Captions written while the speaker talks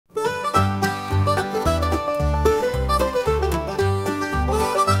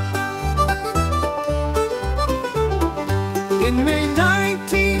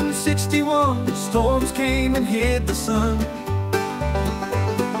came and hid the sun.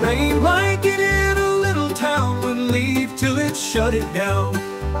 Rain like it in a little town would leave till it shut it down.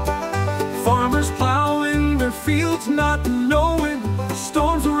 Farmers plowing their fields not knowing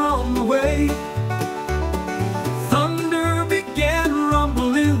storms were on the way. Thunder began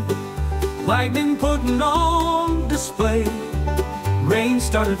rumbling, lightning putting on display. Rain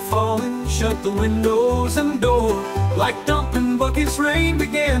started falling, shut the windows and door. Like dumping buckets, rain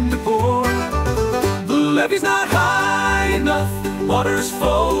began to pour. The levee's not high enough, waters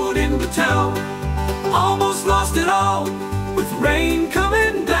flowed into town. Almost lost it all, with rain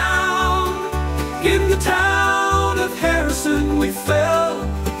coming down. In the town of Harrison we felt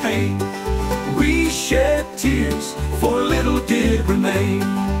the pain. We shed tears, for little did remain.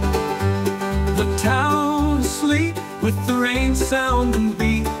 The town asleep, with the rain sound and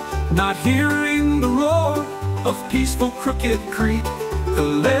beat, not hearing the roar of peaceful Crooked Creek. The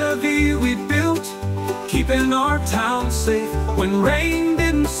levee we built, keeping our town safe. When rain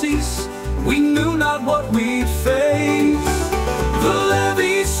didn't cease, we knew not what we'd face. The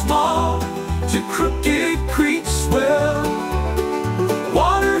levee small to Crooked Creek swell.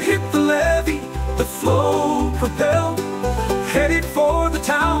 Water hit the levee, the flow propelled, headed for the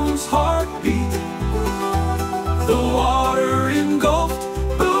town's heartbeat. The water engulfed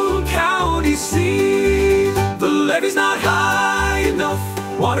Boone County sea. The levee's not high enough,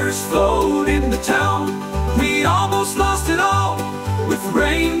 waters flowed in the town. We almost lost it all, with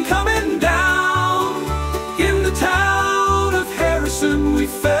rain coming down. In the town of Harrison we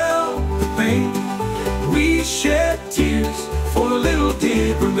felt the pain. We shed tears, for little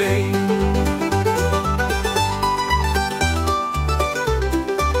did remain.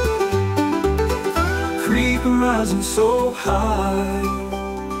 Creek rising so high,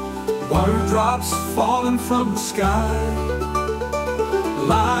 water drops falling from the sky.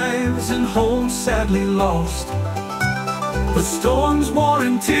 Lives and homes sadly lost, the storms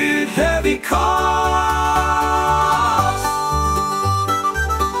warranted heavy costs.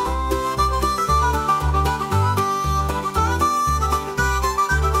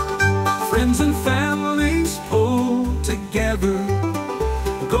 Friends and families pulled together,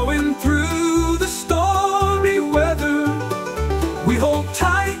 going through the stormy weather. We hold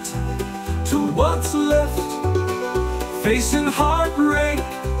tight to what's left. Facing heartbreak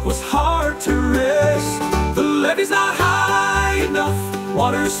was hard to rest. The levee's not high enough,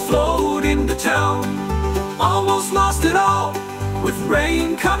 waters flowed into town. Almost lost it all, with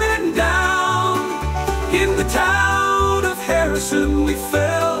rain coming down. In the town of Harrison we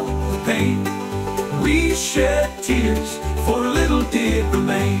felt the pain. We shed tears, for little did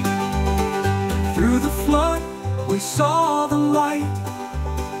remain. Through the flood we saw the light,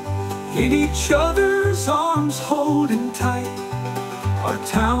 in each other's arms holding tight. Our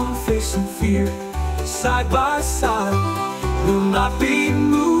town facing fear, side by side, will not be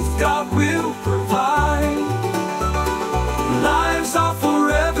moved, God will provide. Lives are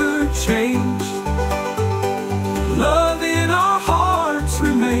forever changed, love in our hearts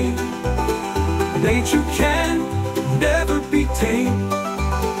remain. Nature can never be tamed,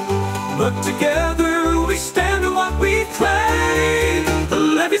 but together we stand on what we claim. The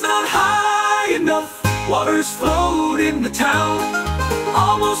levee's not high enough, waters flowed in the town.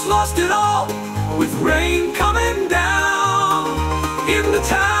 Almost lost it all, with rain coming down. In the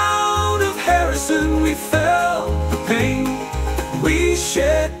town of Harrison we felt the pain. We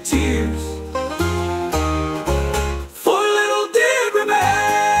shed tears,